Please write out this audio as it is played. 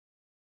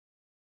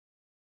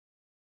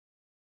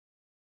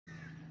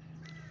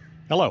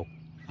Hello,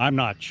 I'm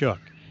not Chuck,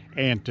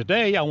 and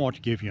today I want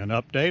to give you an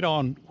update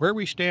on where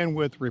we stand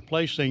with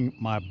replacing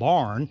my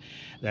barn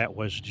that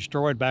was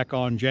destroyed back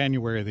on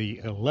January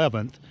the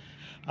 11th.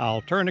 I'll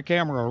turn the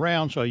camera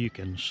around so you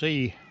can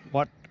see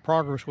what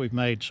progress we've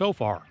made so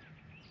far.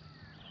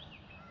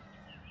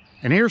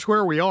 And here's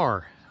where we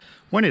are.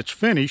 When it's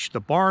finished,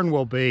 the barn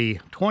will be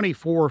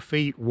 24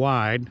 feet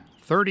wide,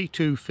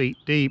 32 feet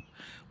deep,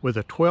 with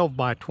a 12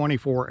 by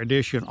 24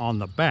 addition on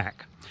the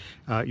back.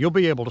 You'll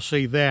be able to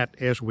see that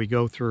as we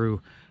go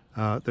through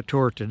the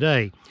tour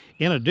today.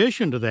 In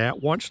addition to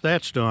that, once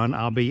that's done,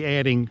 I'll be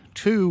adding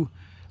two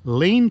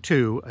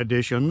lean-to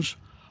additions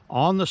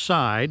on the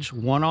sides,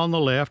 one on the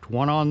left,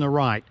 one on the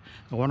right.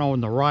 The one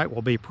on the right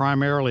will be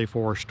primarily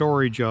for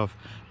storage of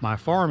my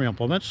farm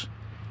implements,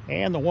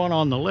 and the one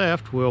on the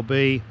left will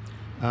be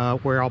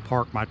where I'll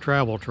park my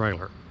travel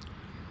trailer.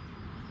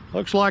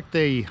 Looks like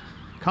the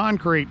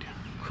concrete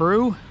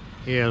crew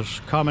is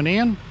coming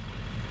in.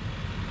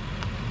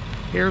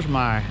 Here's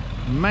my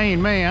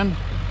main man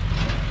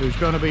who's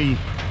going to be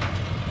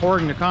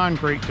pouring the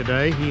concrete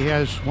today. He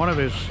has one of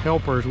his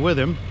helpers with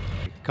him.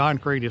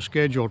 Concrete is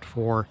scheduled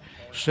for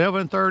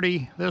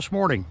 7:30 this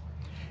morning,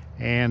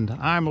 and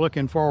I'm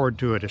looking forward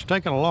to it. It's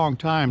taken a long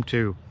time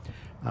to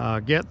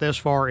get this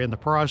far in the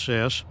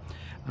process.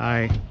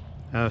 I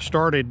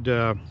started,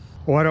 I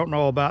don't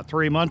know, about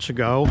 3 months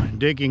ago,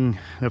 digging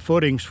the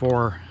footings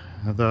for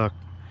the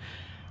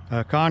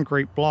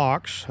concrete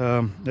blocks.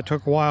 It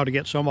took a while to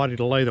get somebody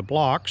to lay the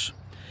blocks,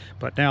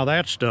 but now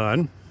that's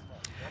done.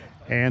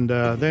 And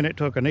then it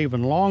took an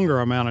even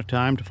longer amount of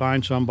time to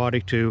find somebody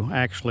to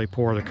actually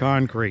pour the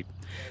concrete.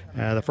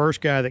 The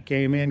first guy that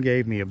came in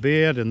gave me a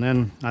bid, and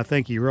then I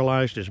think he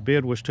realized his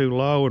bid was too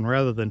low, and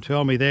rather than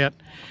tell me that,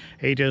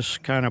 he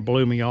just kind of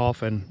blew me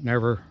off and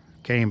never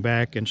came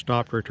back and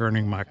stopped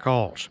returning my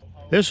calls.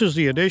 This is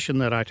the addition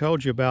that I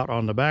told you about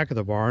on the back of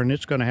the barn.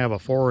 It's going to have a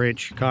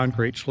 4-inch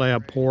concrete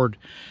slab poured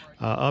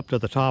up to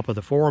the top of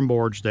the form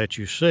boards that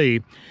you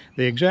see.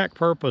 The exact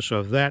purpose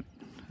of that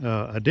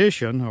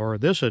addition, or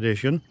this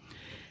addition,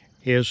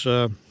 is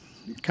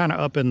kind of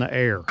up in the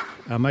air.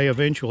 I may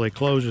eventually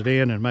close it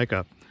in and make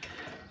a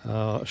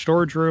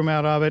storage room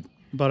out of it,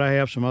 but I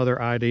have some other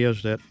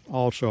ideas that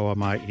also I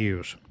might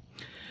use.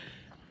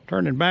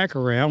 Turning back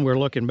around, we're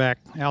looking back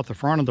out the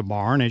front of the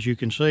barn. As you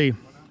can see,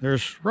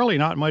 there's really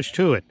not much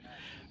to it.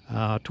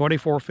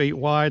 24 feet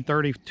wide,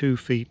 32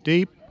 feet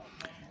deep,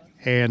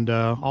 and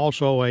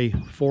also a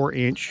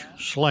 4-inch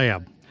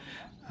slab.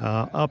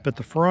 Up at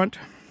the front,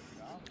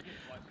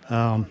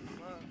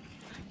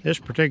 this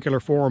particular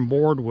form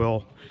board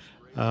will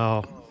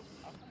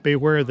be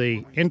where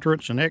the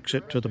entrance and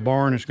exit to the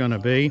barn is going to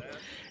be.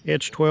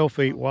 It's 12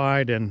 feet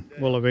wide, and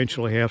we'll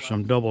eventually have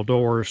some double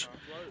doors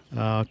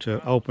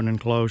to open and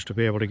close to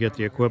be able to get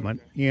the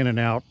equipment in and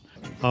out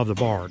of the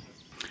barn.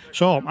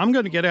 So I'm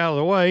going to get out of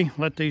the way,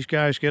 let these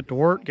guys get to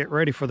work, get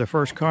ready for the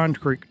first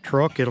concrete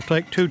truck. It'll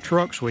take 2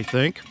 trucks, we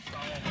think.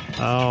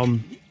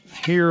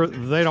 Here,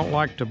 they don't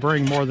like to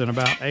bring more than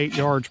about 8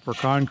 yards per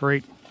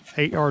concrete,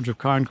 8 yards of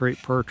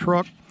concrete per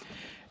truck.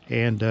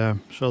 And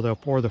so they'll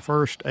pour the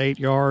first 8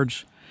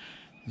 yards.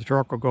 The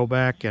truck will go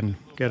back and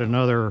get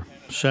another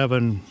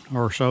 7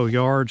 or so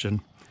yards, and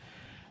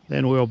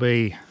then we'll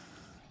be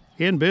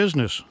in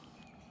business.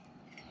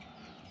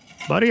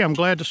 Buddy, I'm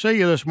glad to see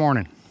you this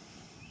morning.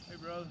 Hey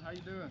brother, how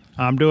you doing?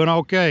 I'm doing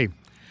okay.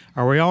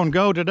 Are we on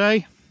go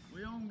today?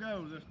 We on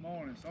go this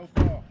morning so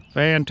far.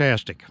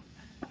 Fantastic.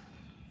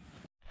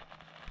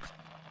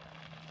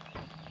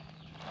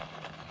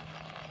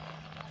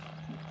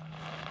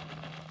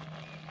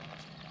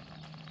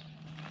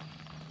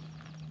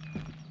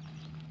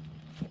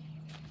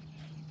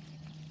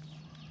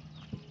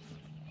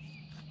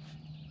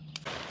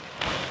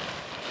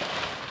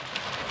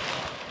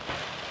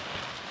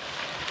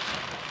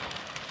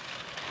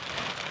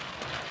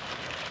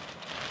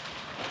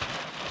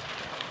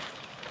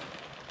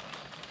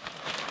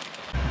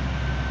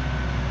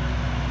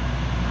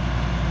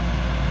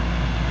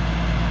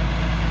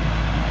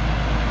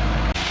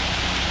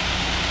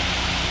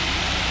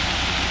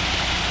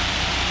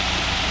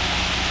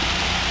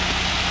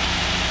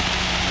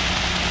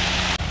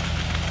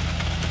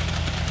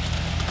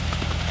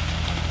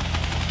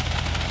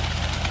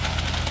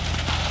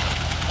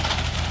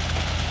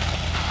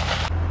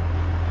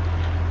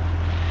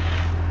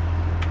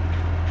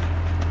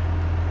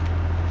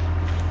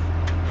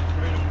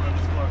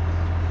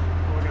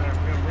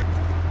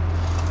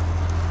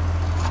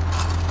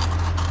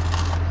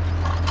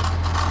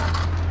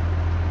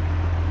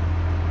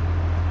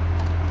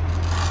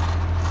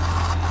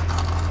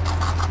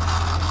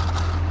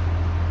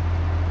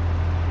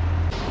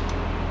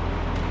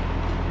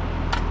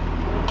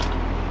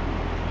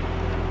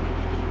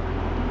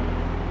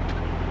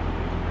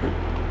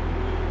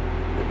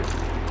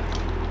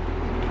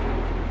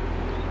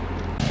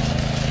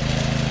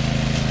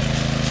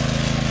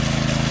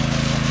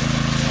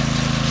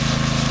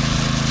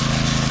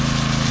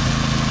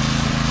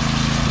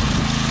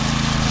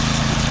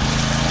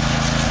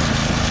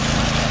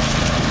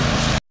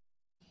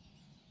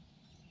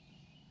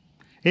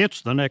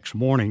 It's the next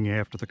morning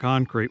after the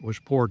concrete was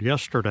poured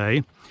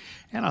yesterday,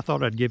 and I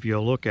thought I'd give you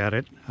a look at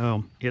it.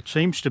 It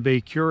seems to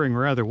be curing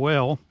rather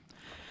well.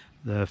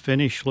 The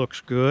finish looks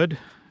good.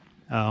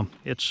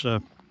 It's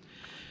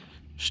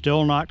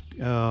still not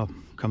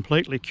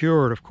completely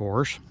cured, of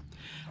course.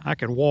 I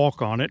can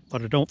walk on it,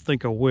 but I don't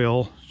think I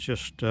will.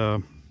 Just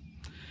on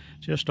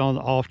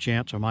the off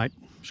chance I might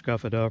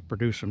scuff it up or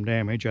do some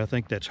damage. I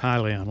think that's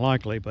highly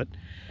unlikely, but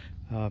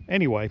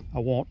anyway, I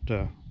won't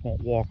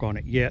walk on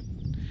it yet.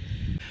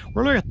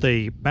 We're at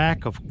the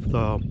back of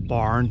the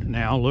barn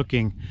now,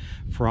 looking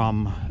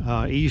from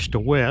east to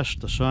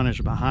west. The sun is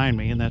behind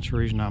me, and that's the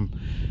reason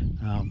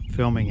I'm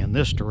filming in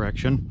this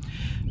direction.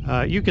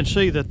 You can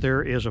see that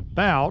there is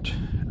about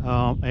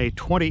a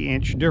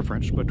 20-inch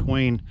difference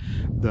between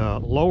the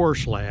lower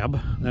slab,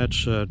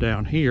 that's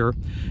down here,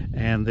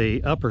 and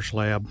the upper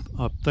slab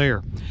up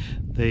there.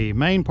 The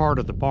main part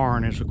of the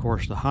barn is, of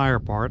course, the higher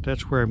part.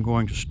 That's where I'm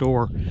going to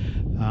store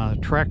the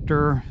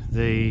tractor,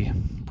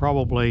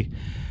 probably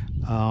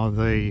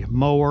the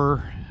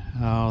mower,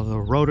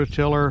 the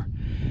rototiller,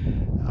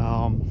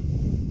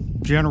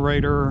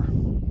 generator,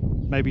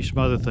 maybe some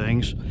other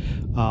things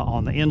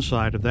on the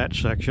inside of that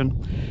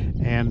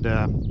section. And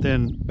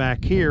then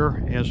back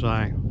here, as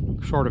I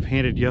sort of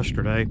hinted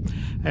yesterday,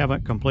 I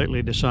haven't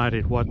completely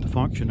decided what the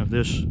function of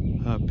this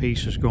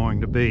piece is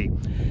going to be.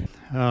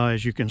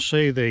 As you can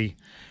see, the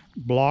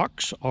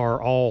blocks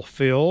are all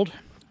filled.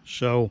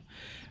 So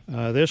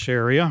this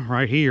area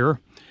right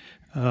here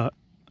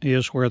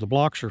is where the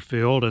blocks are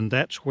filled, and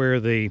that's where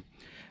the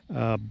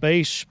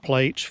base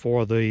plates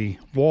for the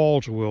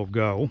walls will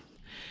go.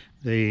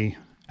 The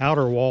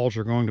outer walls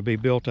are going to be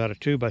built out of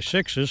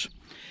 2x6s,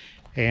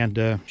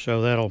 and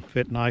so that'll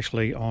fit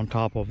nicely on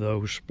top of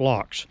those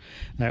blocks.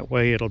 That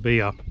way it'll be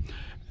a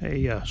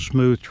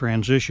smooth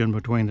transition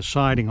between the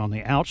siding on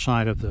the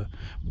outside of the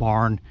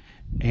barn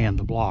and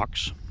the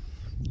blocks.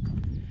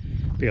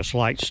 Be a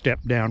slight step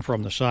down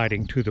from the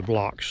siding to the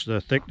blocks,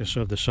 the thickness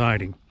of the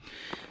siding.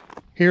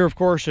 Here, of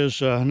course,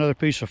 is another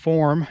piece of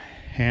form,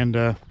 and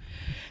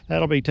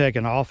that'll be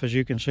taken off. As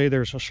you can see,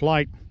 there's a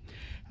slight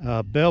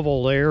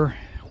bevel there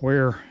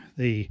where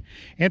the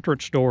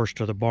entrance doors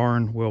to the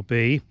barn will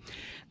be.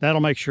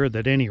 That'll make sure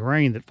that any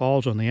rain that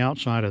falls on the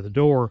outside of the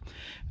door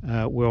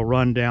will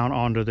run down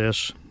onto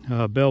this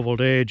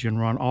beveled edge and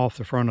run off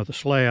the front of the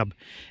slab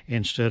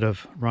instead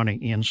of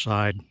running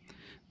inside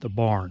the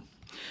barn.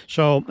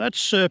 So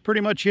that's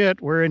pretty much it.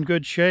 We're in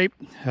good shape.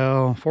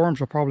 Forms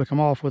will probably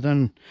come off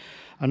within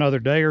another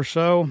day or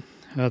so.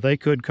 They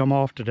could come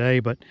off today,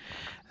 but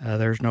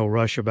there's no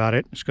rush about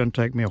it. It's going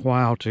to take me a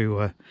while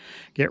to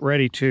get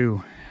ready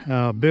to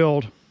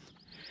build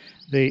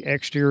the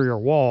exterior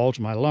walls.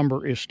 My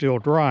lumber is still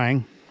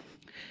drying.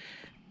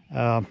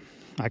 I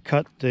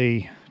cut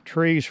the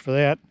trees for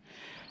that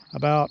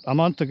about a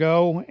month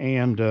ago,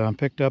 and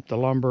picked up the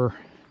lumber,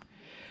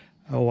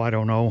 I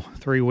don't know,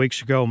 3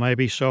 weeks ago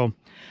maybe. So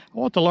I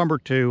want the lumber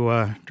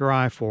to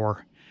dry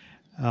for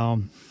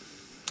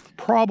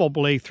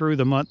probably through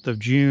the month of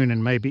June,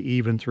 and maybe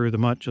even through the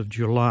month of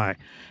July.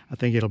 I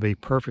think it'll be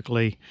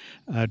perfectly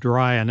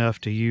dry enough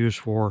to use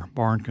for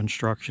barn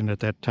construction at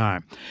that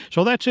time.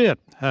 So that's it.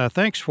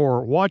 Thanks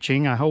for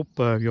watching. I hope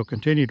you'll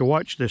continue to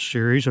watch this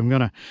series. I'm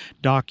going to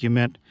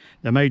document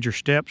the major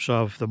steps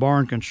of the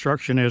barn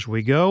construction as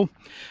we go.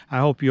 I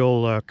hope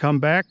you'll come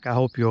back. I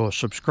hope you'll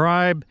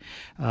subscribe,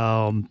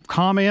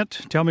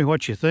 comment, tell me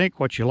what you think,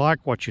 what you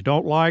like, what you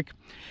don't like,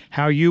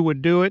 how you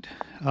would do it.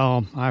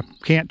 I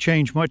can't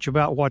change much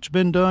about what's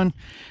been done,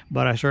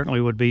 but I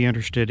certainly would be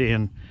interested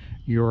in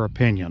your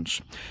opinions.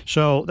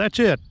 So that's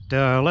it.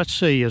 Let's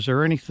see, is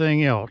there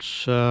anything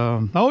else?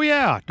 Oh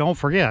yeah, don't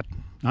forget,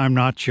 I'm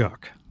not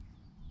Chuck.